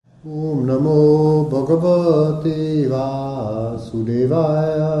Om Namo Bhagavate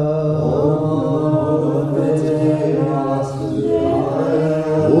Vasudevaya.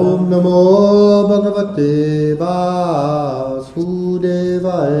 Om Namo Bhagavate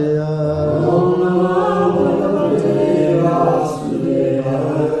Vasudevaya. Om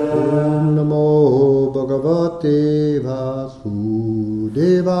Namo Bhagavate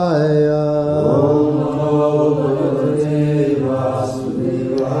Vasudevaya.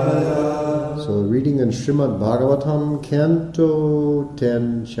 So, reading in Srimad Bhagavatam, Canto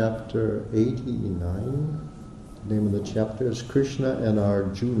 10, Chapter 89. The name of the chapter is Krishna and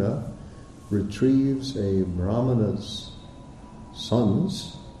Arjuna retrieves a Brahmana's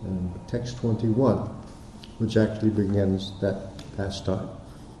sons, and text 21, which actually begins that pastime.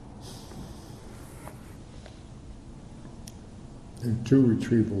 There are two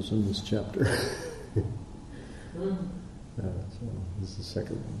retrievals in this chapter. So this is the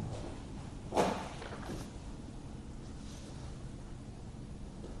second one.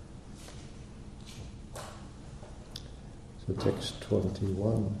 So text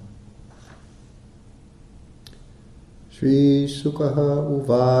 21. Shri Sukaha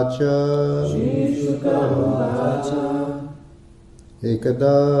Uvacha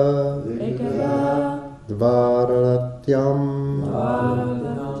Ekada Dvaratyam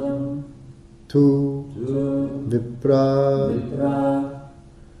Tu Vipra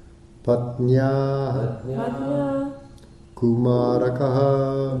Patnya Kumarakaha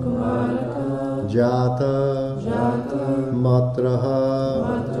Jata Matraha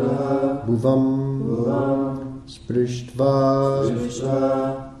Bhuvam Sprishtva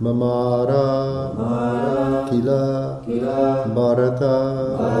Mamara Kila Bharata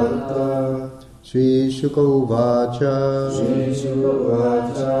Sri Shuka Uvacha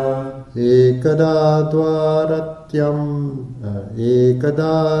Ekada Dvaratyam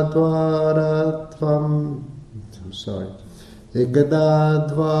Ekada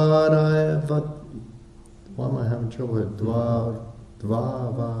Dvaravat. Why am I having trouble with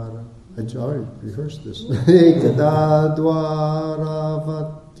Dvavara? I already rehearsed this. Ekada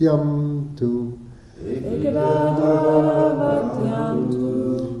Dvaravatyam tu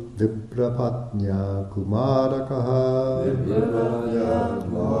Viprapatnya Kumarakaha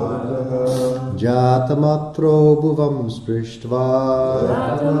Jatamatro Bhuvam Sprishtva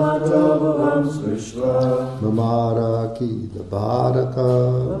Mamara Kila Bharata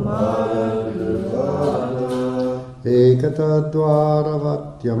Ekata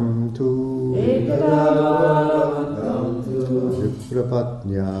Dvaravatyam tu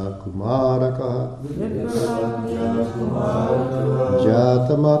Viprapatnya Kumaraka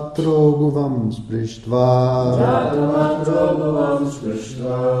Jatamatro Bhuvam Sprishtva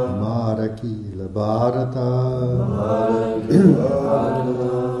Marakila Bharata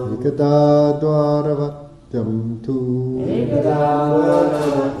Ekata Dvaravatyam tu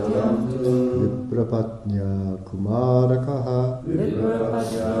Viprapatnya Kumarakaha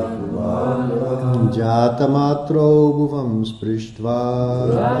Jatamatro Bhuvam Sprishtva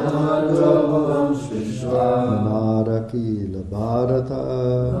Marakila Bharata.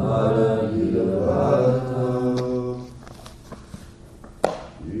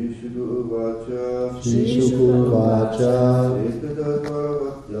 Shishuku Vacha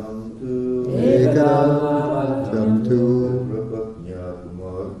Ekadatyam tu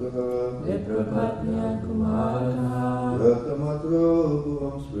Viprapatnya Kumarakaha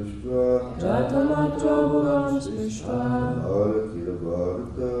Jatamatro Bhuvam Sprishtva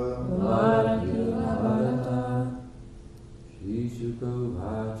Marakila Bharata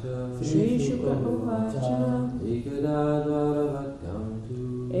Shishuka Uvacha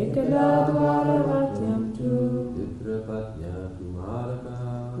Ekadadvaravattam tu Viprapatnya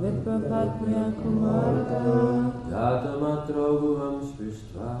Kumarakaha Jatamatro Bhuvam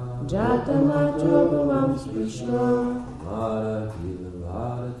Sprishtva Marakila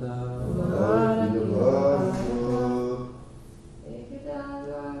Bharata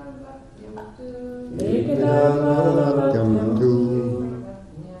Ekadadvaravattam tu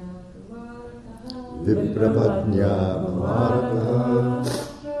Viprapatnya Kumarakaha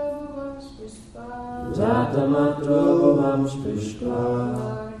Jatamatro Bhuvam Sprishtva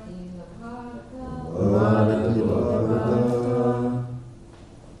Marakila Bharata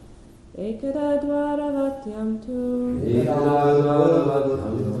Ekadadvaravattam tu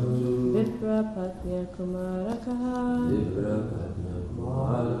Viprapatnya Kumarakaha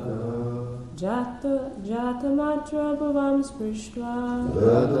Jatamatro Bhuvam Sprishtva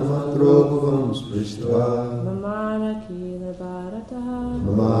Marakila Bharata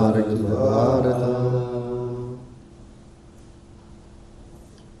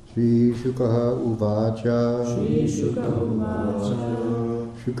Shri Shukaha Uvacha. Shri Shuka Uvacha.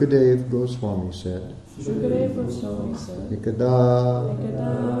 Shukadev Goswami said. Shukadev Goswami said.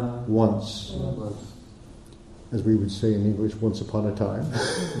 Ekada. Once. As we would say in English, once upon a time.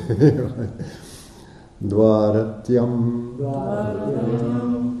 Dwaratyam.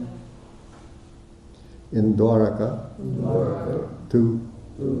 In Dwaraka. To.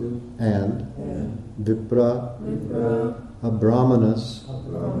 And. Vipra. A Brahmanas.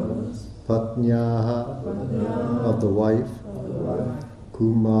 Patnyaha. Of the wife.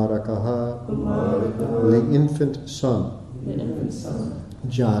 Kumarakaha. The infant son.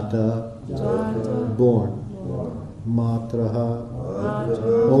 Jata. Born. Matraha.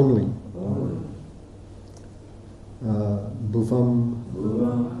 Only. Bhuvam.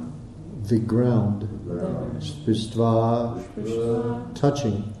 The ground. Spistva.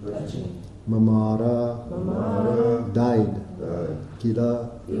 Touching. Mamara. Died. Kila.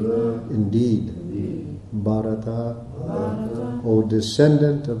 Indeed. Bharata. O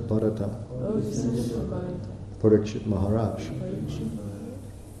descendant of Bharata. Parikshit Maharaj.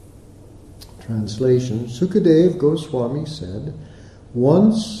 Translation. Sukadev Goswami said,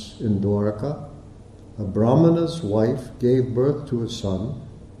 once in Dwaraka, a Brahmana's wife gave birth to a son,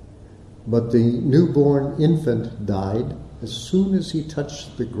 but the newborn infant died as soon as he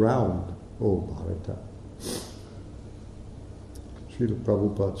touched the ground, O Bharata. Srila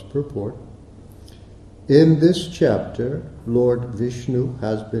Prabhupada's purport. In this chapter, Lord Vishnu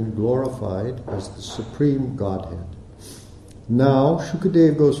has been glorified as the Supreme Godhead. Now,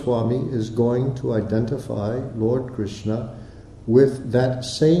 Shukadev Goswami is going to identify Lord Krishna with that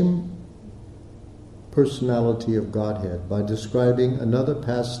same personality of Godhead by describing another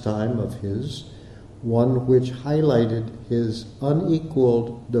pastime of his, one which highlighted his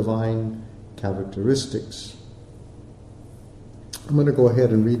unequaled divine characteristics. I'm going to go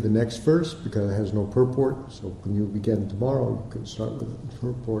ahead and read the next verse because it has no purport, so when you begin tomorrow, you can start with the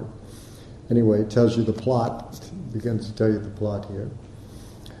purport. Anyway, it tells you the plot. It begins to tell you the plot here.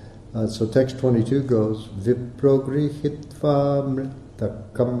 So text 22 goes, Viprogrihitva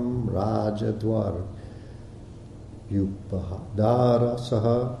mritakam rajadwar yupahadara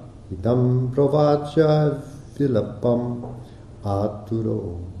saha idam provacha vilapam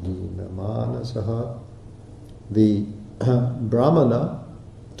aturo dinamanasaha. The Brahmana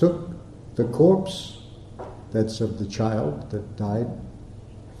took the corpse that's of the child that died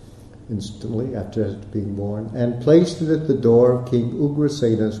instantly after it being born, and placed it at the door of King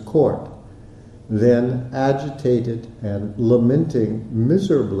Ugrasena's court. Then, agitated and lamenting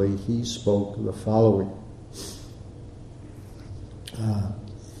miserably, he spoke the following.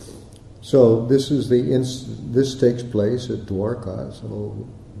 So this is this takes place at Dwarka. So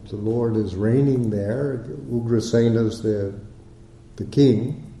the Lord is reigning there. Ugrasena's the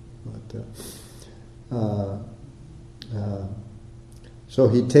king. So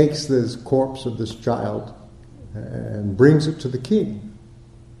he takes this corpse of this child and brings it to the king.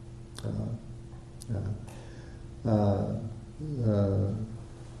 And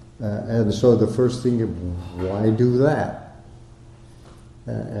so the first thing, why do that?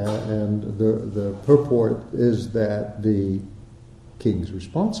 And the purport is that the king's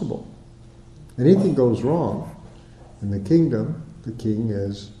responsible. Anything goes wrong in the kingdom, the king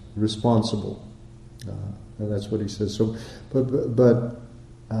is responsible. And that's what he says. So, but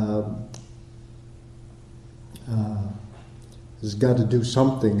has got to do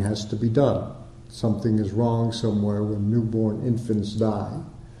something, has to be done. Something is wrong somewhere when newborn infants die.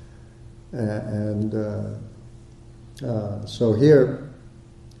 So here,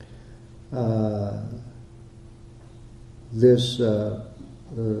 the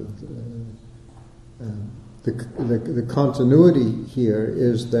continuity here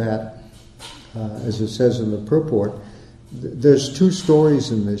is that, as it says in the purport, there's two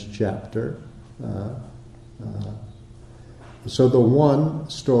stories in this chapter. So the one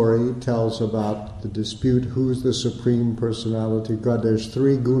story tells about the dispute, who's the Supreme Personality of God. There's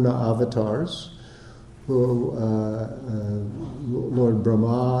three guna avatars. Lord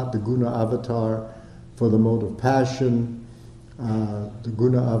Brahma, the guna avatar for the mode of passion, the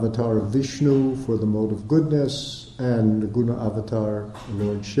guna avatar of Vishnu for the mode of goodness, and the guna avatar of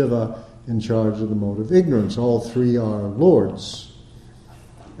Lord Shiva in charge of the mode of ignorance. All three are lords.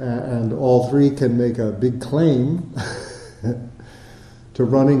 And all three can make a big claim to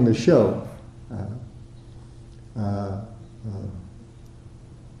running the show.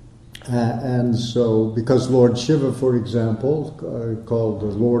 And so, because Lord Shiva, for example, called the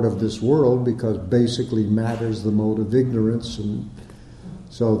Lord of this world, because basically matter's the mode of ignorance, and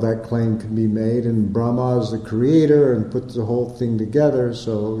So that claim can be made, and Brahma is the creator and puts the whole thing together.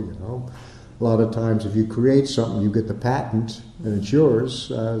 So, a lot of times if you create something, you get the patent and it's yours.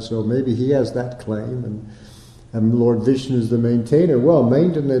 So maybe he has that claim, and Lord Vishnu is the maintainer. Well,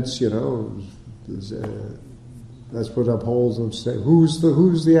 maintenance, that's what upholds them. Say, who's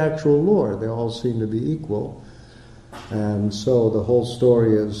the actual Lord? They all seem to be equal, and so the whole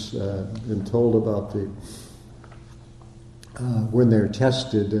story is been told about the when they're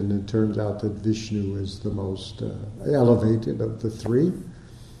tested, and it turns out that Vishnu is the most elevated of the three.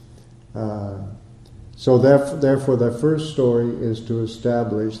 So therefore, the first story is to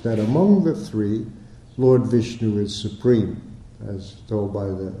establish that among the three, Lord Vishnu is supreme, as told by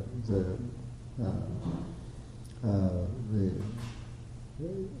the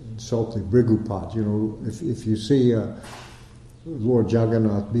insulting Brigupad. If you see Lord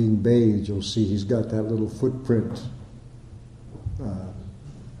Jagannath being bathed, you'll see he's got that little footprint,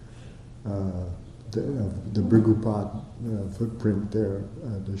 the Brigupad footprint there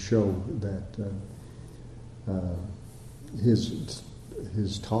to show that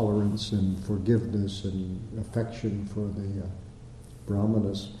his tolerance and forgiveness and affection for the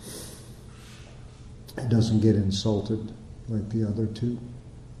Brahmanas. He doesn't get insulted like the other two.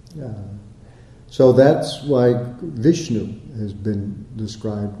 So that's why Vishnu has been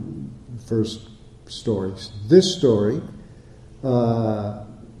described in the first stories. This story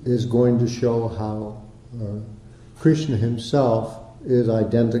is going to show how Krishna himself is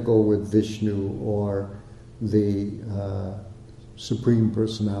identical with Vishnu, or the Supreme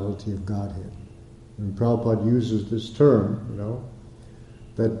Personality of Godhead. And Prabhupada uses this term,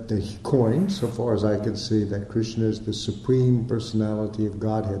 that he coined, so far as I can see, that Krishna is the Supreme Personality of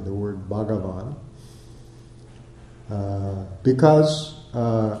Godhead, the word Bhagavan. Because,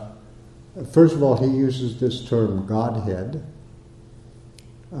 first of all, he uses this term Godhead,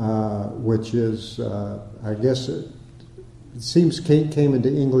 which is, I guess, it seems came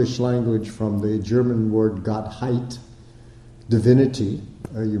into English language from the German word Gottheit, divinity,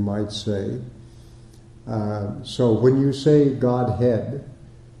 you might say. So when you say Godhead,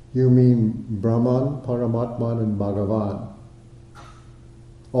 you mean Brahman, Paramatman, and Bhagavan.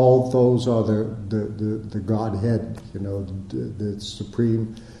 All those are the Godhead, the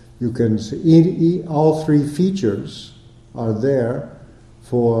supreme. You can see all three features are there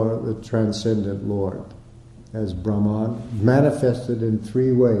for the transcendent Lord, as Brahman, manifested in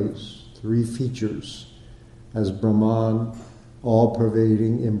three ways, three features, as Brahman,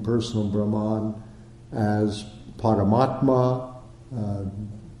 all-pervading, impersonal Brahman, as Paramatma,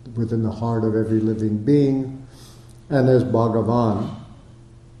 within the heart of every living being, and as Bhagavan,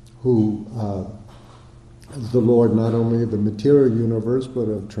 who is the Lord not only of the material universe, but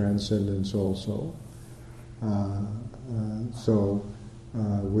of transcendence also. So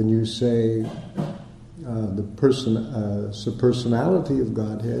when you say the personality of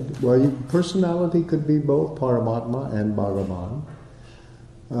Godhead, well, personality could be both Paramatma and Bhagavan.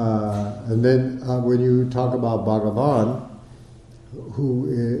 And then when you talk about Bhagavan, who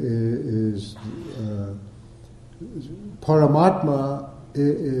is Paramatma,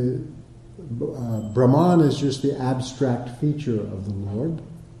 Brahman is just the abstract feature of the Lord,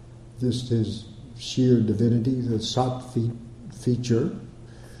 just his sheer divinity, the Sat feature.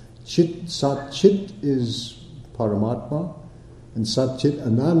 Sat Chit is Paramatma, and Sat Chit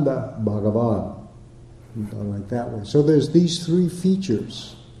Ananda Bhagavan, like that way. So there's these three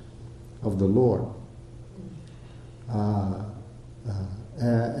features of the Lord.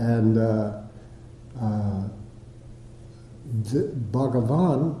 The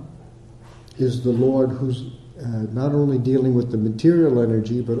Bhagavan is the Lord who's not only dealing with the material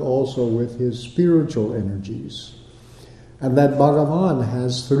energy, but also with his spiritual energies. And that Bhagavan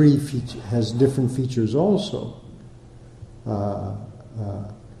has has different features also.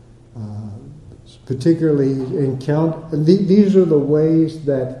 Particularly these are the ways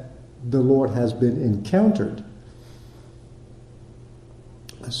that the Lord has been encountered.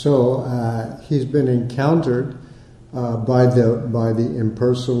 So he's been encountered by the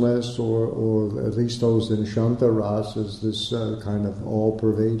impersonalists, or at least those in Shantaras, as this kind of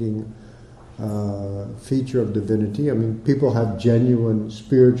all-pervading feature of divinity. I mean, people have genuine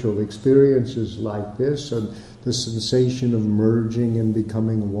spiritual experiences like this, and the sensation of merging and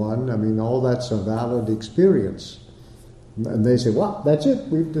becoming one. I mean, all that's a valid experience. And they say, well, that's it,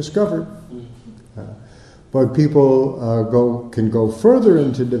 we've discovered. But people can go further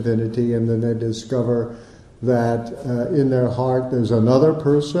into divinity, and then they discover that in their heart there's another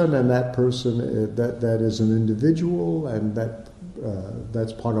person, and that person that is an individual, and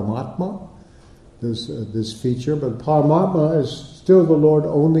that's Paramatma. this feature. But Paramatma is still the Lord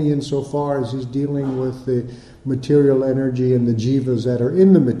only insofar as he's dealing with the material energy and the jivas that are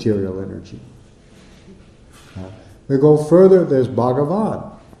in the material energy. We go further, there's Bhagavan.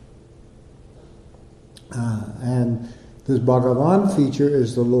 And this Bhagavan feature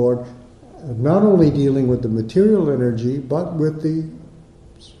is the Lord not only dealing with the material energy, but with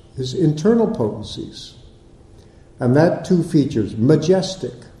his internal potencies. And that two features,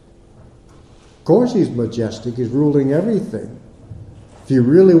 majestic. Of course he's majestic, he's ruling everything. If you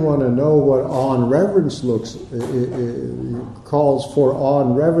really want to know what awe and reverence calls for awe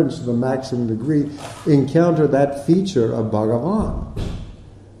and reverence to the maximum degree, encounter that feature of Bhagavan.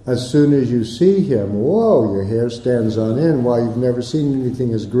 As soon as you see him, whoa, your hair stands on end. Why, you've never seen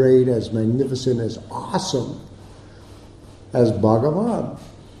anything as great, as magnificent, as awesome as Bhagavan.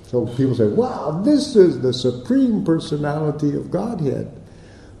 So people say, wow, this is the Supreme Personality of Godhead.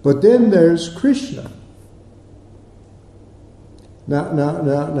 But then there's Krishna.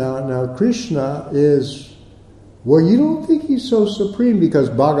 Now, Krishna is, well, you don't think he's so supreme because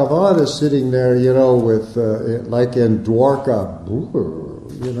Bhagavan is sitting there, with, like in Dwarka,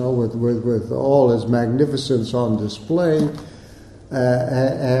 with all his magnificence on display.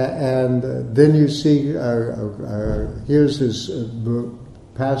 And then you see, here's his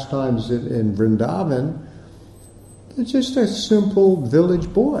pastimes in Vrindavan. It's just a simple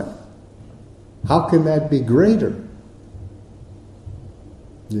village boy. How can that be greater?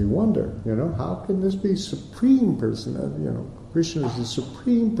 You wonder, how can this be supreme person? Krishna is the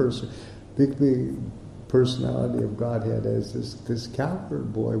supreme person, big personality of Godhead as this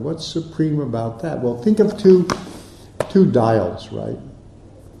cowherd boy. What's supreme about that? Well, think of two dials, right?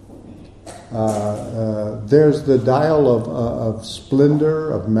 There's the dial of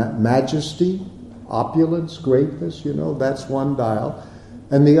splendor, of majesty, opulence, greatness. That's one dial,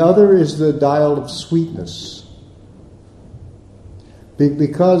 and the other is the dial of sweetness.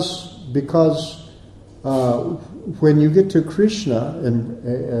 Because when you get to Krishna, and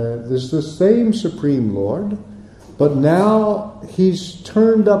there's the same Supreme Lord, but now he's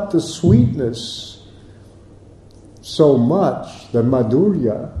turned up the sweetness so much, the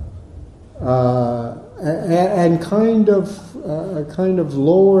madhurya, and kind of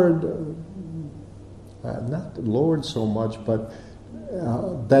lowered, not lowered so much, but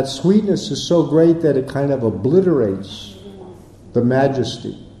that sweetness is so great that it kind of obliterates the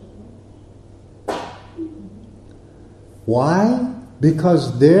majesty. Why?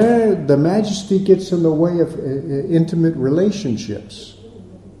 Because there the majesty gets in the way of intimate relationships.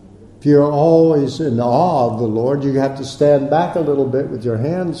 If you're always in awe of the Lord, you have to stand back a little bit with your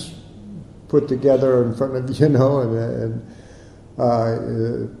hands put together in front of and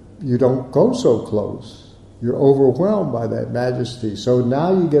you don't go so close. You're overwhelmed by that majesty. So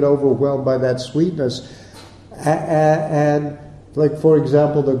now you get overwhelmed by that sweetness, and like, for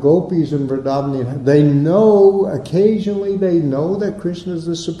example, the gopis in Vrindavan, occasionally they know that Krishna is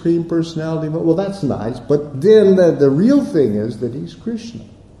the Supreme Personality. But, well, that's nice. But then the real thing is that he's Krishna.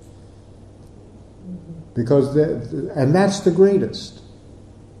 And that's the greatest.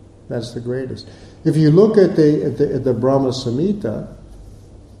 That's the greatest. If you look at the Brahma Samhita,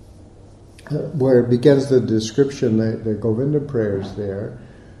 where it begins the description, the Govinda prayers there,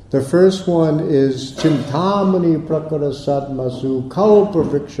 the first one is Chintamani Prakara Sadmasu Kalpa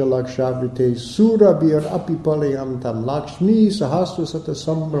Vriksha Lakshavrite Surabhir Apipalayam Tam Lakshmi Sahasra Sata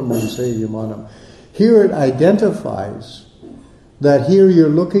Sambramam Seyamanam. Here it identifies that here you're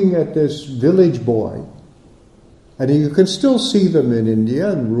looking at this village boy, and you can still see them in India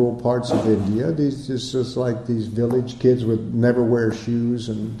and rural parts of India. It's just like these village kids would never wear shoes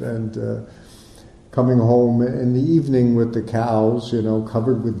and coming home in the evening with the cows,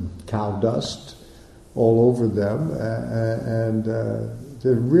 covered with cow dust all over them, and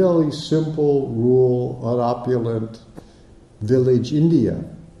the really simple, rural, unopulent village India.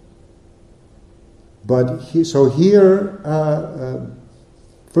 But here,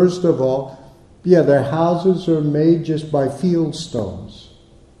 first of all, their houses are made just by field stones,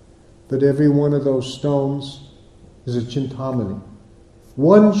 but every one of those stones is a chintamani.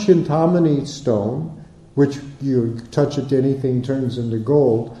 One chintamani stone, which you touch it to anything turns into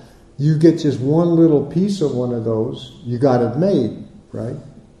gold, you get just one little piece of one of those, you got it made, right?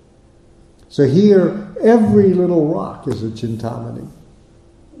 So here, every little rock is a chintamani.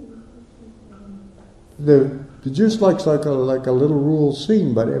 They're just like a little rural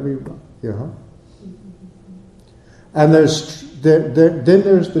scene, but every, And then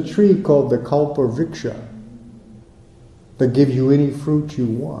there's the tree called the Kalpa Vriksha, that give you any fruit you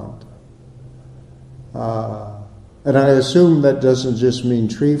want. And I assume that doesn't just mean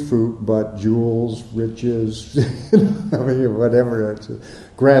tree fruit, but jewels, riches, I mean, whatever. It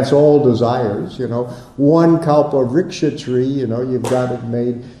grants all desires, One kalpa-vriksha tree, you've got it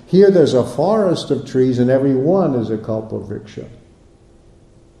made. Here there's a forest of trees, and every one is a kalpa-vriksha.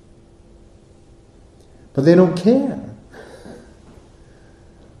 But they don't care.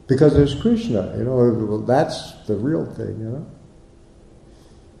 Because there's Krishna, well, that's the real thing,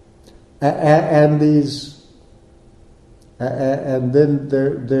 And then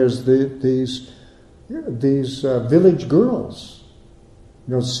there's these village girls,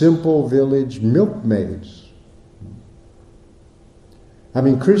 simple village milkmaids. I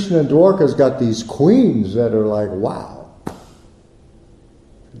mean, Krishna and Dwarka's got these queens that are like, wow.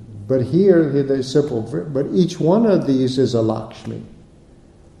 But here they're simple, but each one of these is a Lakshmi.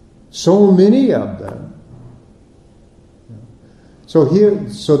 So many of them. So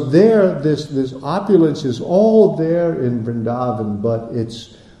there, this opulence is all there in Vrindavan, but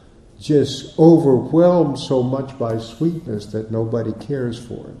it's just overwhelmed so much by sweetness that nobody cares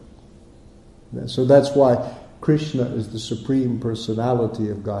for it. So that's why Krishna is the Supreme Personality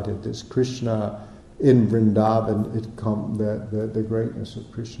of Godhead. This Krishna in Vrindavan, the greatness of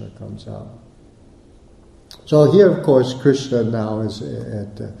Krishna comes out. So here, of course, Krishna now is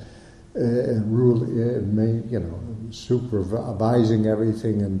supervising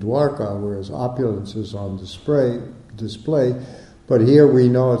everything in Dwarka, whereas opulence is on display. But here we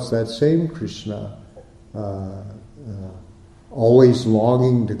know it's that same Krishna, always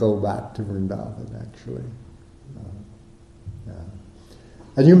longing to go back to Vrindavan, actually.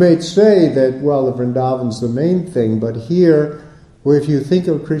 And you may say that, well, the Vrindavan's the main thing, but here, if you think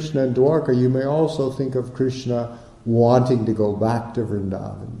of Krishna in Dwarka, you may also think of Krishna wanting to go back to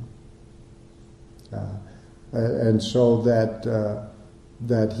Vrindavan. And so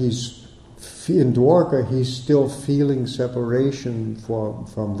that he's in Dwarka, he's still feeling separation from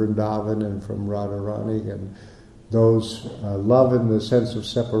Vrindavan and from Radharani, and those love in the sense of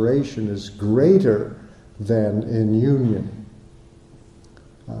separation is greater than in union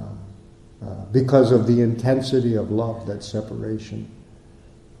because of the intensity of love that separation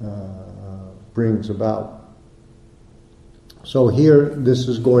brings about. So here, this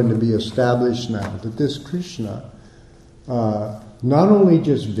is going to be established now, that this Krishna, not only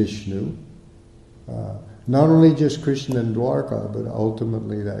just Vishnu, not only just Krishna in Dwarka, but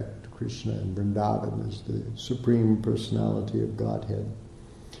ultimately that Krishna in Vrindavan is the Supreme Personality of Godhead.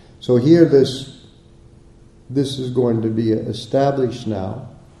 So here, this is going to be established now,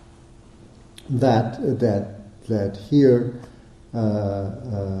 that here,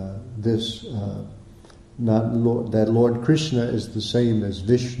 that Lord Krishna is the same as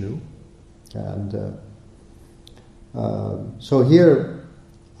Vishnu, and so here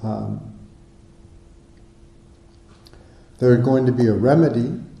there's going to be a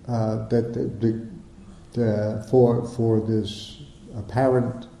remedy for this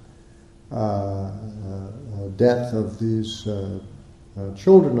apparent death of these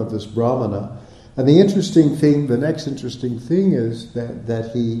children of this Brahmana. And the next interesting thing is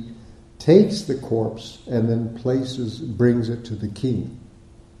that he takes the corpse and then brings it to the king.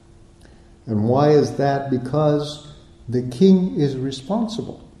 And why is that? Because the king is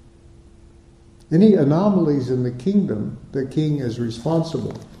responsible. Any anomalies in the kingdom, the king is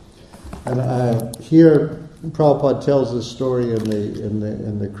responsible. And here Prabhupada tells this story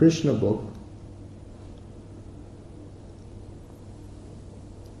in the Krishna book.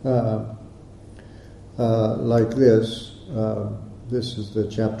 Like this. This is the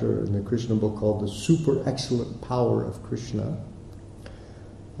chapter in the Krishna book called The Super Excellent Power of Krishna.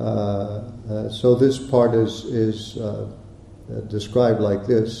 So this part is described like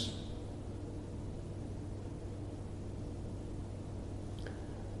this.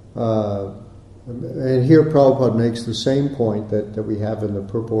 And here Prabhupada makes the same point that we have in the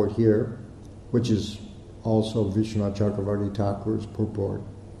purport here, which is also Vishwanath Chakravarti Thakur's purport.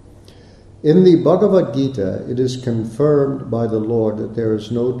 In the Bhagavad Gita, it is confirmed by the Lord that there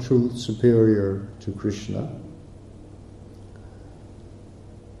is no truth superior to Krishna.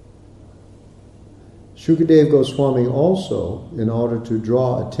 Shukadev Goswami also, in order to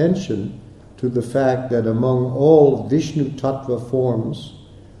draw attention to the fact that among all Vishnu Tattva forms,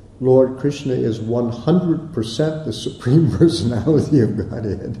 Lord Krishna is 100% the Supreme Personality of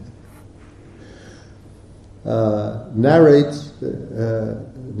Godhead,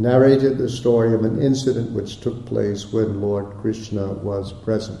 narrated the story of an incident which took place when Lord Krishna was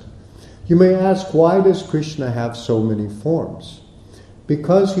present. You may ask, why does Krishna have so many forms?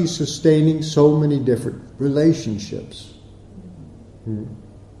 Because he's sustaining so many different relationships.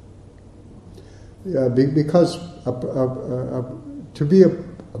 because to be a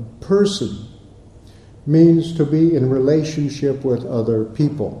person means to be in relationship with other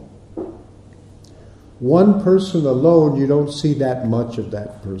people. One person alone, you don't see that much of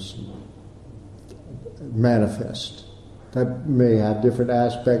that person manifest. That may have different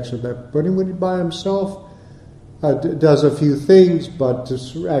aspects of that, but when he's by himself, does a few things, but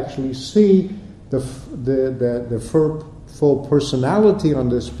to actually see the full personality on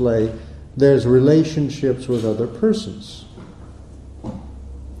display, there's relationships with other persons.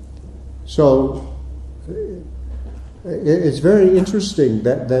 So it's very interesting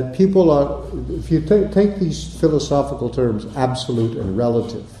that people are, if you take these philosophical terms, absolute and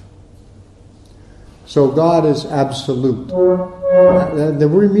relative. So God is absolute.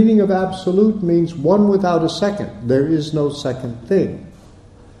 The meaning of absolute means one without a second. There is no second thing.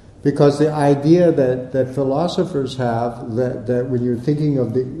 Because the idea that philosophers have, that when you're thinking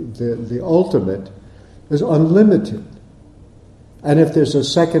of the ultimate, is unlimited. And if there's a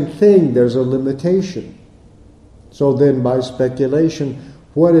second thing, there's a limitation. So then by speculation,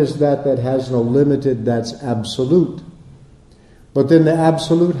 what is that has no limited, that's absolute? But then the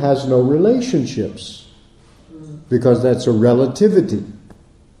absolute has no relationships, because that's a relativity.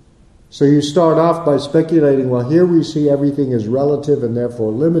 So you start off by speculating, well, here we see everything is relative and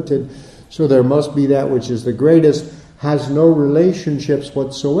therefore limited, so there must be that which is the greatest, has no relationships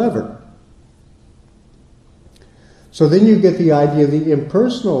whatsoever. So then you get the idea of the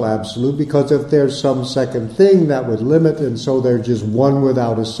impersonal absolute, because if there's some second thing, that would limit, and so there's just one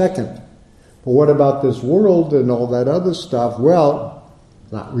without a second. But what about this world and all that other stuff? Well,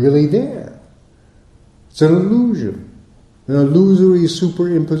 not really there. It's an illusion. An illusory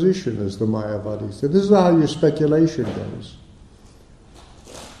superimposition, as the Mayavadis said. This is how your speculation goes.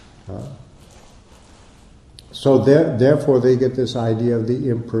 So therefore they get this idea of the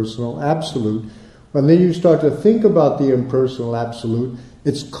impersonal absolute. When then you start to think about the impersonal absolute,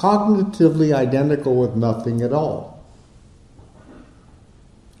 it's cognitively identical with nothing at all.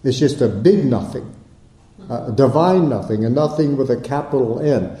 It's just a big nothing, a divine nothing, a nothing with a capital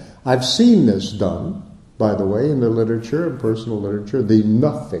N. I've seen this done, by the way, in the literature, in personal literature, the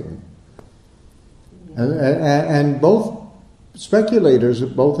nothing. And both speculators,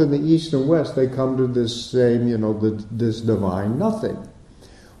 both in the East and West, they come to this same, this divine nothing.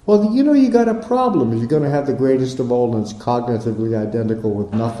 Well, you got a problem if you're going to have the greatest of all and it's cognitively identical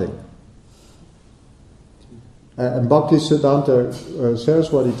with nothing. And Bhaktisiddhanta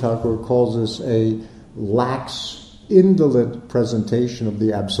Saraswati Thakur calls this a lax, indolent presentation of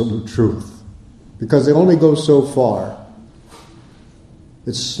the absolute truth. Because they only go so far.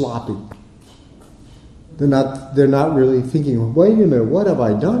 It's sloppy. They're not really thinking, wait a minute, what have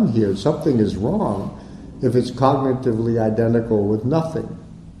I done here? Something is wrong if it's cognitively identical with nothing.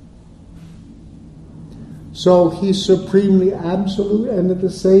 So he's supremely absolute and at the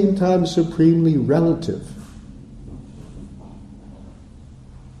same time supremely relative.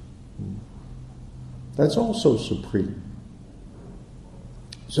 That's also supreme.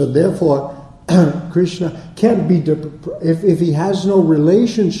 So therefore, Krishna can't be, if he has no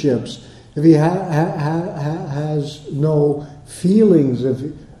relationships, if he has no feelings,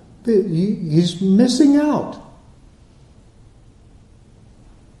 he's missing out.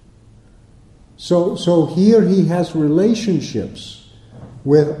 So here he has relationships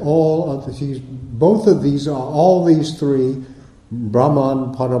with all of these. Both of these are, all these three,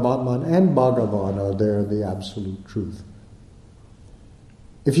 Brahman, Paramatman, and Bhagavan, are there in the absolute truth.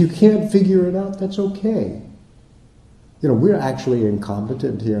 If you can't figure it out, that's okay. We're actually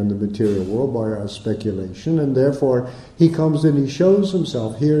incompetent here in the material world by our speculation, and therefore he comes and he shows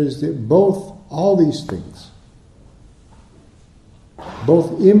himself. Here is both, all these things.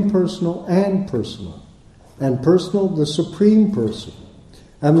 Both impersonal and personal. And personal, the supreme person.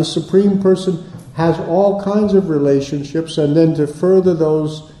 And the supreme person has all kinds of relationships, and then to further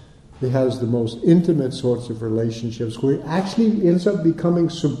those, he has the most intimate sorts of relationships where he actually ends up becoming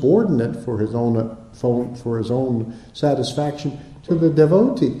subordinate for his own satisfaction to the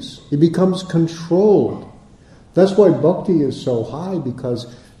devotees. He becomes controlled. That's why bhakti is so high,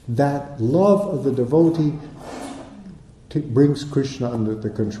 because that love of the devotee brings Krishna under the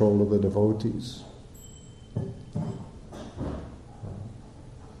control of the devotees.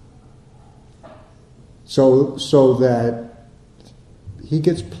 So that he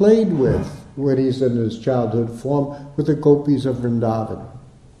gets played with when he's in his childhood form with the gopis of Vrindavan.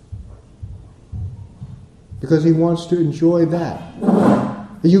 Because he wants to enjoy that.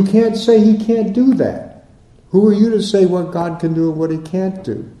 You can't say he can't do that. Who are you to say what God can do and what he can't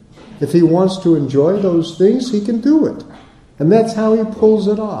do? If he wants to enjoy those things, he can do it. And that's how he pulls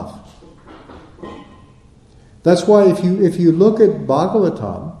it off. That's why if you look at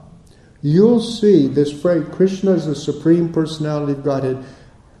Bhagavatam, you'll see this phrase, Krishna is the Supreme Personality of Godhead.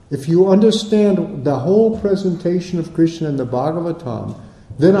 If you understand the whole presentation of Krishna in the Bhagavatam,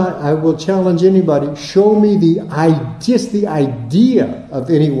 then I will challenge anybody, show me just the idea of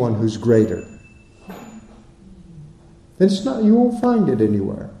anyone who's greater. It's not, you won't find it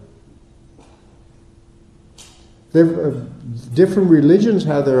anywhere. Different religions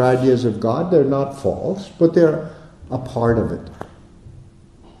have their ideas of God. They're not false, but they're a part of it.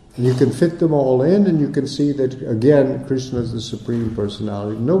 And you can fit them all in, and you can see that, again, Krishna is the Supreme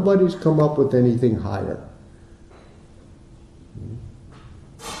Personality. Nobody's come up with anything higher.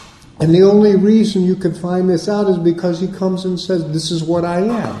 And the only reason you can find this out is because he comes and says, this is what I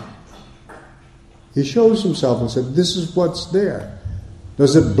am. He shows himself and said, this is what's there.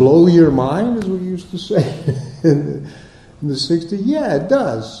 Does it blow your mind, as we used to say in the 60s? Yeah, it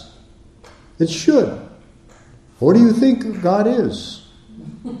does. It should. What do you think God is?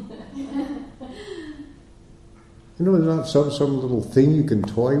 You know, it's not some little thing you can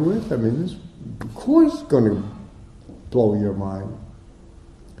toy with. I mean, it's, of course, going to blow your mind.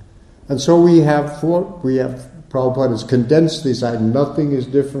 And so Prabhupada has condensed this. Nothing is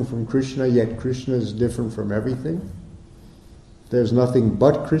different from Krishna, yet Krishna is different from everything. There's nothing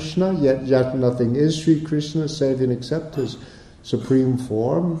but Krishna, yet nothing is Sri Krishna, save and except his supreme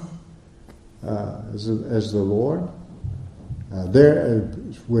form as the Lord.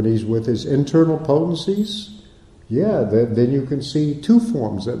 When he's with his internal potencies, then you can see two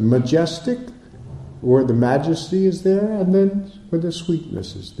forms: that majestic, where the majesty is there, and then where the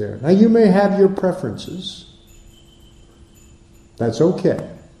sweetness is there. Now you may have your preferences. That's okay.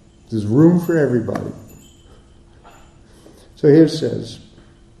 There's room for everybody. So here it says,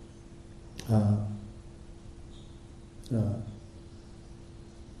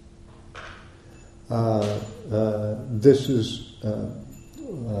 this is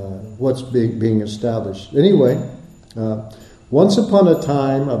what's being established. Anyway, once upon a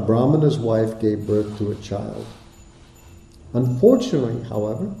time, a Brahmana's wife gave birth to a child. Unfortunately,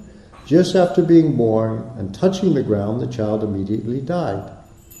 however, just after being born and touching the ground, the child immediately died.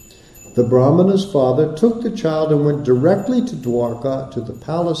 The Brahmana's father took the child and went directly to Dwarka, to the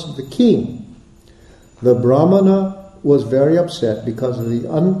palace of the king. The Brahmana was very upset because of the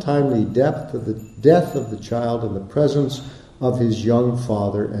untimely death of the child in the presence of his young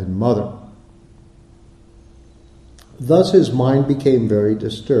father and mother. Thus his mind became very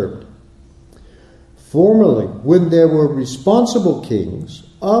disturbed. Formerly, when there were responsible kings,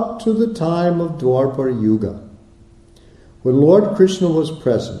 up to the time of Dwapara Yuga, when Lord Krishna was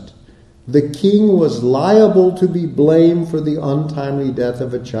present, the king was liable to be blamed for the untimely death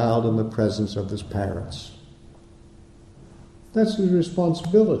of a child in the presence of his parents. That's his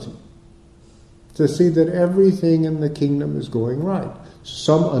responsibility, to see that everything in the kingdom is going right.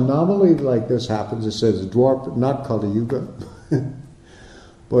 Some anomaly like this happens. It says Dwapara, not Kali Yuga,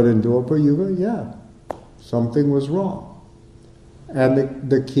 but in Dwapara Yuga, something was wrong. And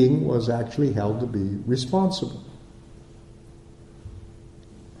the king was actually held to be responsible.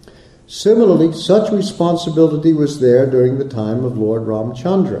 Similarly, such responsibility was there during the time of Lord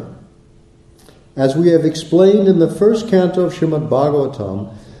Ramchandra. As we have explained in the first canto of Srimad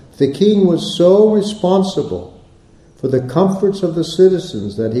Bhagavatam, the king was so responsible for the comforts of the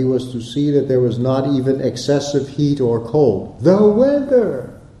citizens that he was to see that there was not even excessive heat or cold. The weather!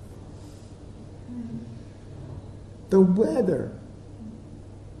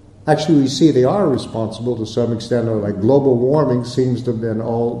 Actually, we see they are responsible to some extent, or like global warming seems to have been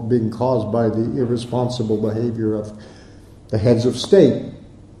all being caused by the irresponsible behavior of the heads of state.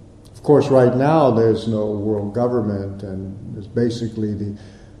 Of course, right now there's no world government, and it's basically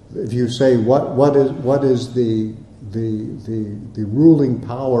if you say what is the ruling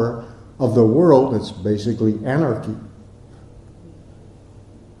power of the world, it's basically anarchy.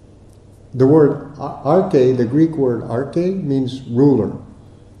 The word arche, the Greek word arche, means ruler.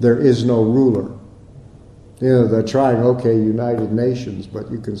 There is no ruler. You know, they're trying, United Nations,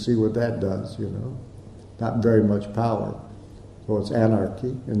 but you can see what that does, Not very much power. So it's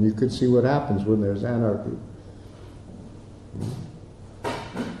anarchy, and you can see what happens when there's anarchy.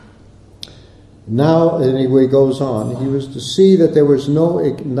 Now, anyway, goes on, he was to see that there was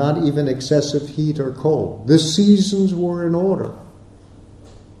not even excessive heat or cold. The seasons were in order.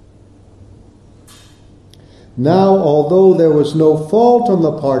 Now, although there was no fault on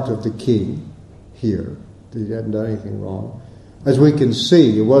the part of the king here, he hadn't done anything wrong, as we can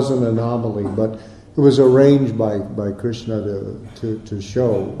see, it was an anomaly, but it was arranged by Krishna to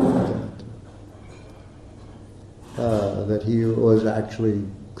show that he was actually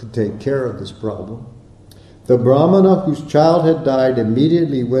could take care of this problem. The Brahmana whose child had died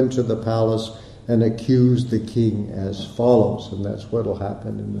immediately went to the palace and accused the king as follows. And that's what will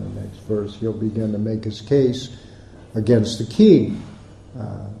happen in the next verse. He'll begin to make his case against the king,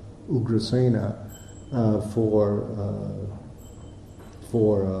 Ugrasena, for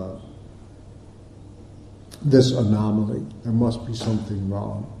this anomaly. There must be something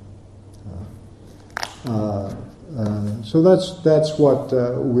wrong. So that's what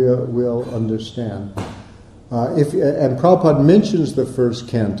we'll understand. And Prabhupada mentions the first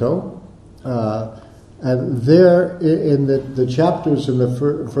canto, and there in the chapters in the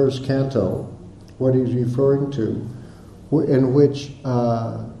first canto, what he's referring to, in which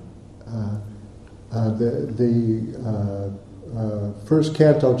the first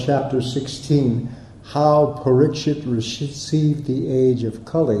canto, chapter 16, how Parikshit received the age of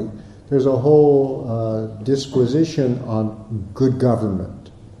Kali, there's a whole disquisition on good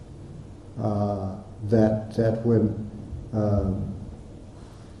government. That when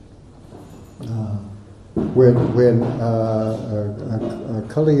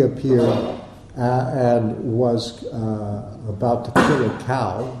Kali appeared and was about to kill a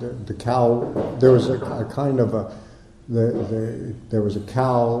cow, the cow, there was a kind of a there was a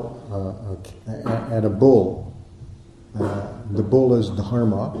cow and a bull. The bull is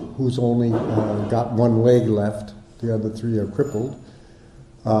Dharma, who's only got one leg left; the other three are crippled.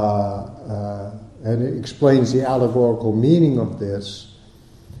 And it explains the allegorical meaning of this,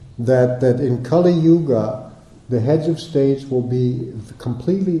 that in Kali Yuga, the heads of states will be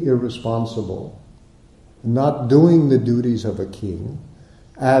completely irresponsible, not doing the duties of a king,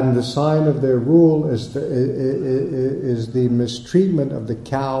 and the sign of their rule is the mistreatment of the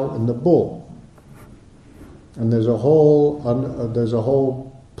cow and the bull. And there's a whole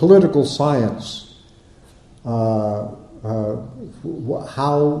political science how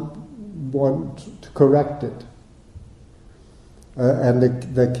one to correct it. And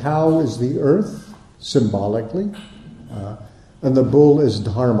the cow is the earth, symbolically, and the bull is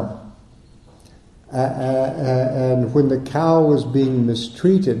Dharma. And when the cow is being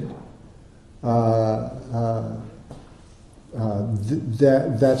mistreated, that's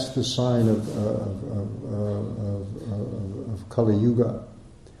the sign of Kali Yuga,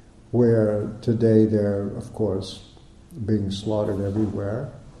 where today they're, of course, being slaughtered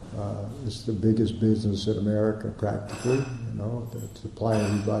everywhere. It's the biggest business in America, practically, to supply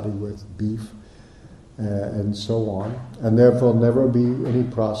everybody with beef and so on. And therefore never be any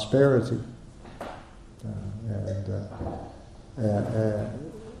prosperity.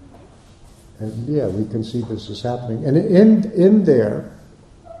 And we can see this is happening. And in there,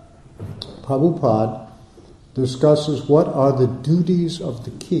 Prabhupada discusses what are the duties of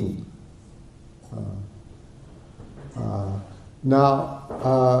the king.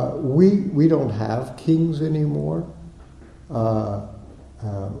 Now, we don't have kings anymore.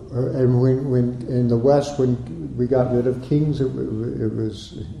 And when in the West, when we got rid of kings, it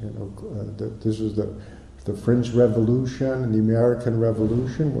was this was the French Revolution and the American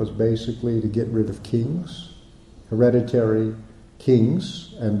Revolution was basically to get rid of kings, hereditary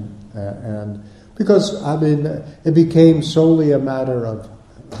kings, and because it became solely a matter of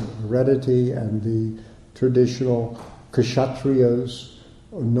heredity, and the traditional Kshatriyas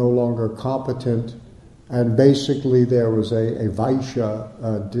are no longer competent, and basically there was a Vaishya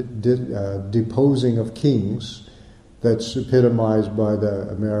deposing of kings that's epitomized by the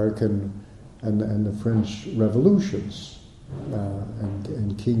American and the French revolutions,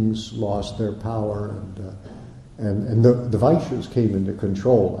 and kings lost their power, and the Vaishyas came into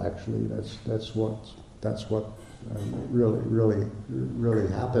control. Actually, that's what really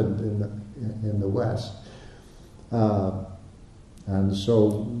happened in the West. And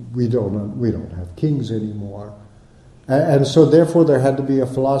so we don't have kings anymore, and so therefore there had to be a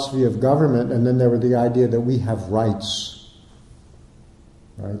philosophy of government, and then there was the idea that we have rights.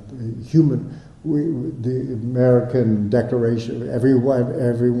 Right, the American Declaration.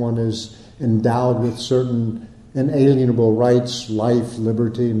 Everyone is endowed with certain inalienable rights: life,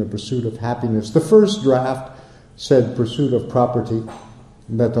 liberty, and the pursuit of happiness. The first draft said pursuit of property.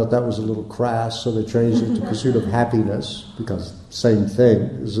 And I thought that was a little crass, so they changed it to pursuit of happiness, because same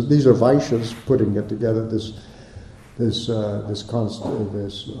thing. These are Vaishyas putting it together. This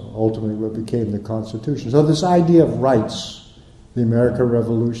ultimately what became the Constitution. So this idea of rights, the American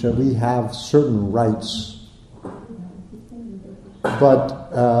Revolution, we have certain rights. But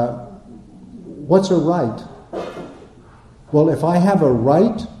what's a right? Well, if I have a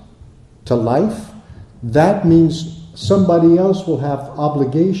right to life, that means somebody else will have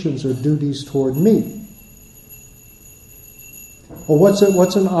obligations or duties toward me. Well,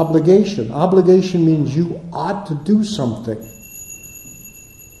 what's an obligation? Obligation means you ought to do something.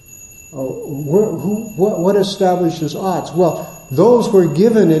 What establishes oughts? Well, those were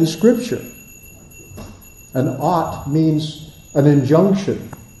given in Scripture. An ought means an injunction.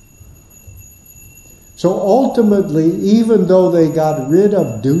 So ultimately, even though they got rid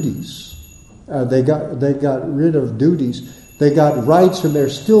of duties, they got rid of duties, they got rights, and they're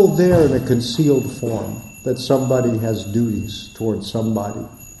still there in a concealed form, that somebody has duties towards somebody.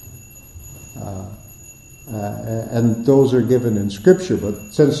 And those are given in Scripture. But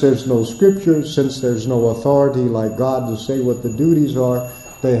since there's no Scripture, since there's no authority like God to say what the duties are,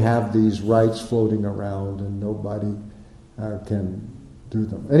 they have these rights floating around and nobody can do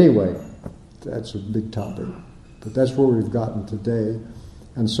them. Anyway, that's a big topic. But that's where we've gotten today.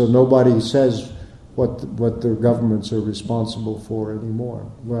 And so nobody says what their governments are responsible for anymore.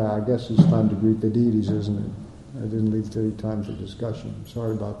 Well, I guess it's time to greet the deities, isn't it? I didn't leave 30 times of discussion.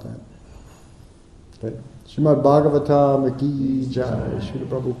 Sorry about that. Okay. Srimad Bhagavatam ki jai, Srila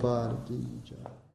Prabhupada ki